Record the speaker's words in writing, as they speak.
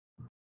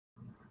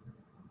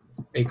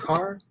A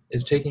car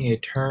is taking a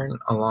turn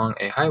along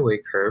a highway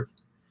curve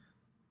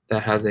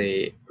that has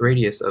a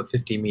radius of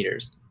 50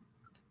 meters.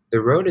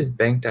 The road is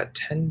banked at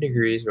 10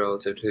 degrees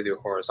relative to the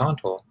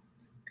horizontal,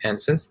 and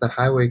since the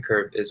highway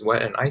curve is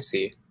wet and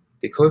icy,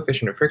 the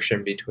coefficient of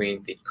friction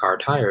between the car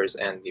tires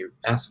and the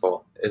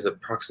asphalt is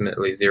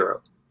approximately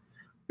 0.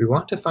 We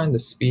want to find the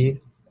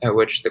speed at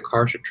which the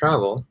car should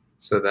travel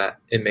so that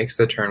it makes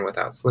the turn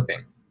without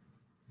slipping.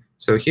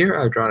 So here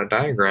I've drawn a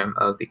diagram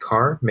of the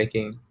car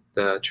making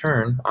the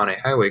turn on a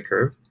highway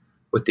curve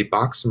with the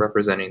box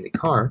representing the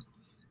car,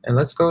 and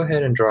let's go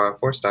ahead and draw a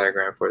force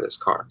diagram for this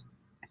car.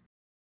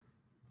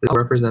 This will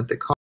represent the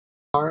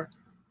car,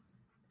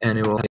 and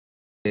it will have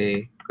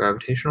a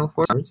gravitational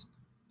force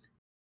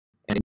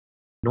and a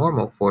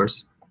normal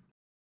force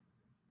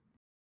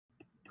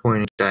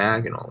pointing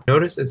diagonal.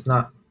 Notice it's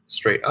not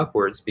straight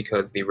upwards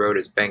because the road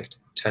is banked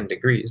 10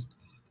 degrees,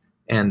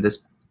 and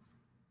this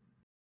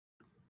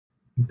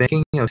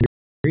banking of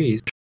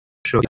degrees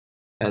shows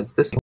as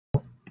this angle.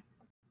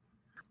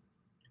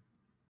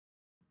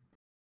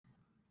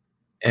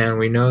 And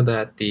we know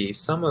that the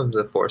sum of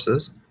the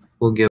forces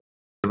will give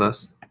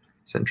us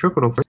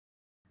centripetal force,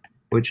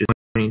 which is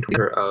pointing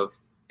toward of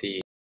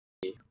the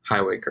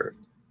highway curve,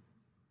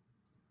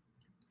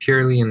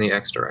 purely in the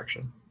x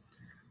direction.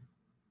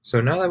 So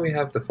now that we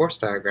have the force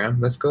diagram,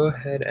 let's go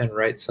ahead and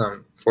write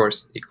some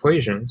force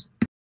equations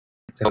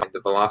to find the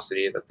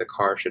velocity that the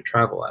car should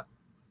travel at.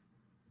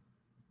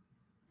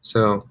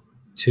 So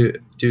to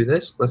do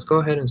this, let's go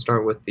ahead and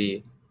start with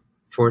the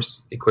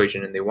force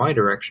equation in the y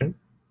direction.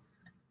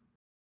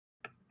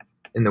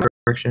 In the y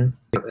direction,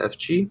 we have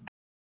Fg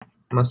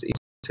must equal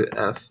to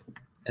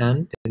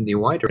Fn in the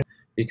y direction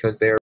because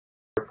they are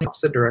in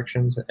opposite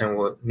directions and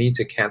will need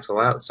to cancel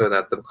out so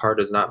that the car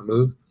does not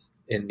move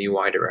in the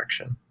y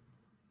direction.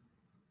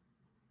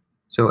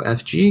 So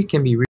Fg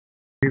can be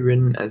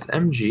rewritten as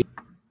mg,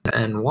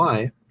 and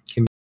y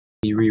can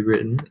be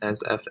rewritten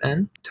as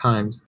Fn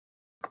times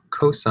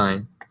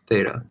cosine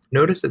theta.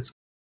 Notice it's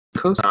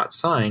cosine, not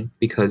sine,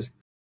 because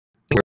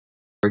the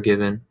we're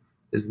given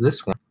is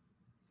this one.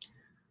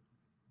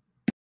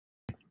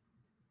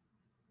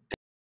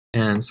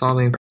 And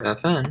solving for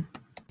Fn,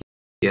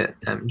 you get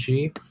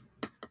mg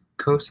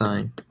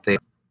cosine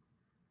theta.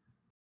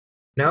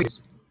 Now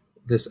use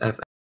this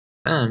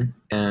Fn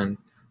and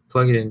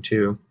plug it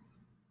into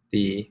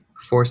the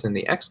force in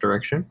the x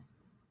direction,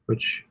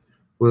 which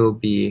will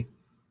be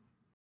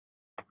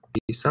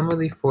the sum of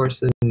the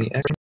forces in the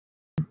x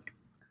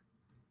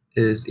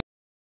is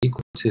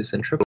equal to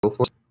centripetal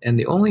force, and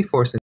the only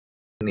force in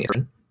the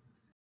x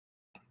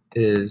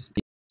is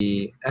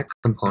the x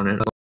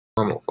component of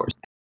normal force.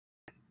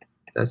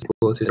 That's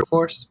equal to the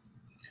force,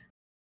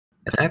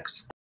 and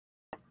x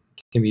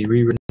can be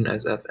rewritten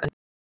as Fn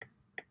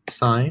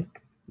sine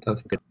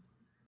of theta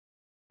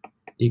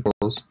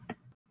equals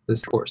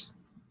this force.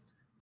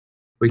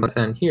 We get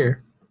Fn here,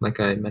 like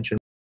I mentioned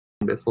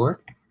before,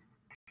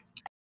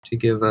 to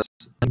give us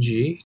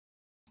mg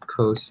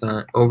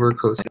cosine over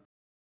cosine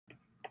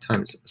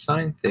times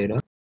sine theta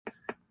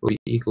will be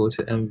equal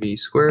to mv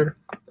squared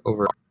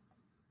over r.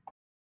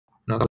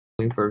 Now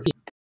solving for v,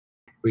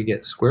 we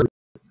get square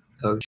root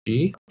of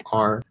g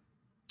r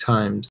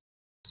times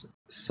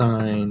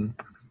sine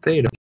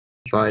theta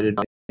divided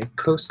by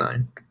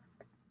cosine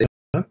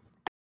theta.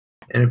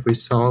 And if we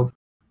solve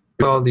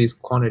all these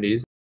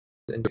quantities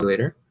in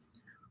later,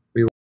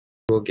 we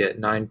will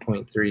get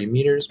 9.3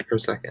 meters per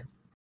second.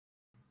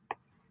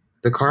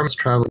 The car must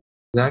travel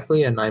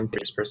exactly at 9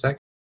 meters per second,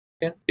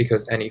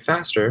 because any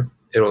faster,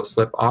 it'll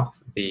slip off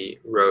the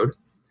road,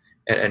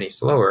 and any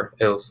slower,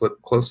 it'll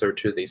slip closer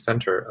to the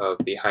center of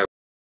the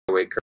highway curve.